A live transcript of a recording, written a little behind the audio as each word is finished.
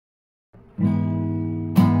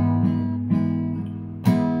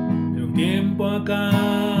tiempo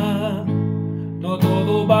acá no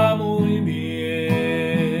todo va muy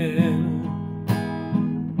bien.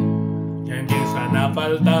 Ya empiezan a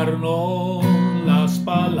faltarnos las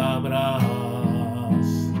palabras.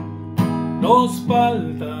 Nos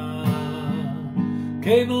falta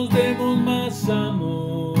que nos demos más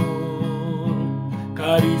amor,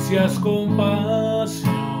 caricias con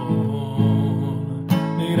pasión,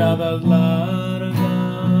 miradas largas.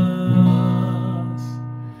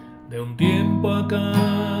 De un tiempo acá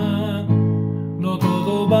no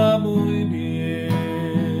todo va muy bien.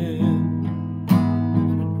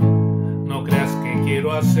 No creas que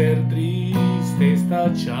quiero hacer triste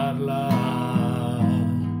esta charla,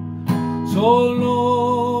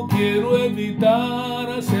 solo quiero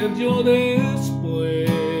evitar ser yo después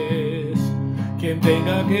quien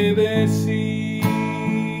tenga que decir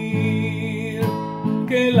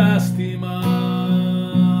qué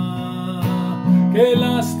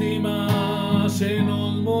lástima, se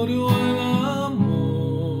nos murió el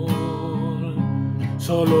amor.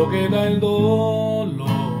 Solo queda el dolor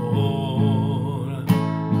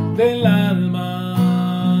del alma.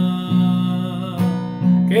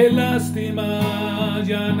 Qué lástima,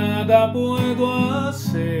 ya nada puedo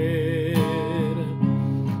hacer.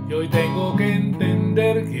 Y hoy tengo que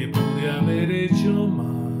entender que pude haber hecho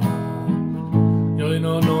más. Y hoy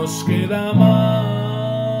no nos queda más.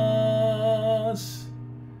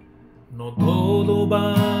 No todo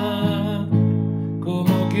va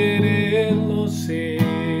como quieres, lo sé.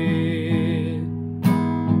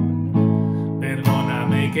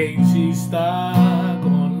 Perdóname que insista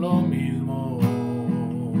con lo mismo,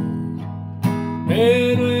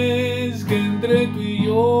 pero es que entre tú y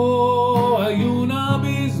yo hay un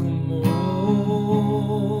abismo.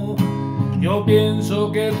 Yo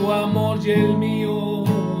pienso que tu amor y el mío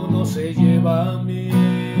no se llevan bien.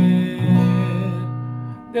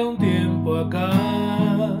 De un tiempo acá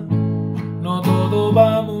no todo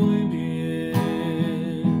va muy bien.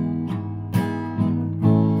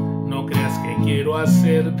 No creas que quiero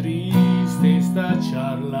hacer triste esta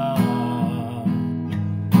charla,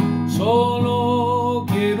 solo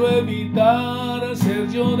quiero evitar ser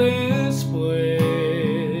yo después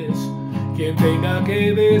quien tenga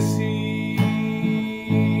que decir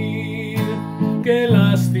qué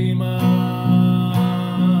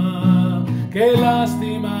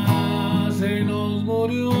lástima, se nos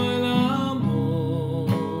murió el amor.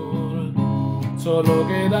 Solo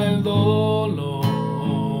queda el dolor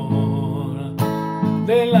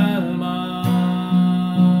del alma.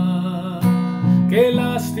 Qué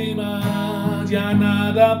lástima, ya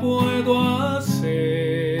nada puedo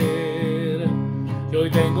hacer. Y hoy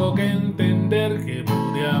tengo que entender que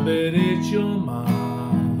pude haber hecho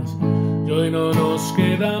más. Y hoy no nos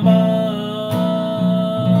queda más.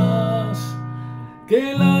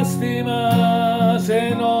 Qué lástima,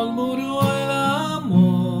 se nos murió el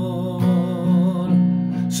amor.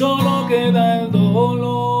 Solo queda el dolor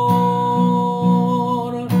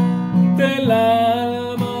del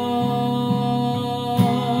alma.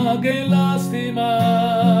 Qué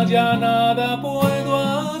lástima, ya nada puedo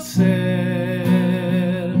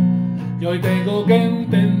hacer. Y hoy tengo que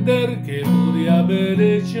entender que pude haber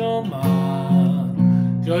hecho más.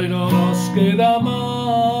 Y hoy no nos queda más.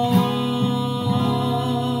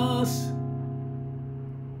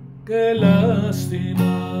 Qué lástima.